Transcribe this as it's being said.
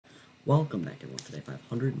Welcome back everyone. Today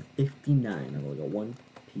 559. I will go one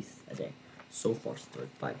piece a day. So far started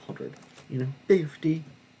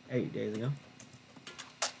 558 days ago.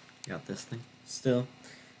 Got this thing. Still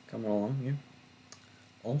coming along here.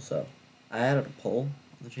 Also, I added a poll on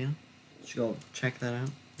the channel. You should go check that out.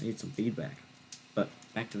 I need some feedback. But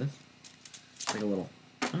back to this. It's like a little,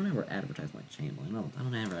 I don't ever advertise my channel. I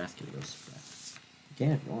don't ever ask you to go subscribe. You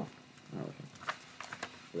can if you want. Alright.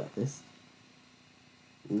 We got this.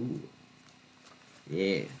 Ooh.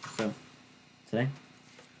 Yeah, so today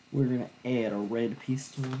we're gonna add a red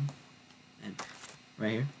piece to one, and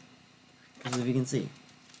right here, because if you can see,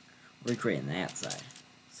 we're creating that side.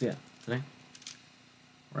 So yeah, today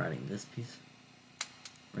we're adding this piece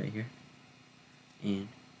right here, and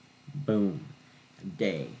boom,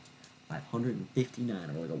 day 559.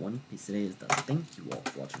 I really got one piece today is done. Thank you all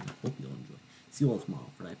for watching. I hope you'll enjoy. See you all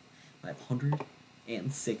tomorrow for that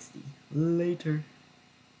 560. Later.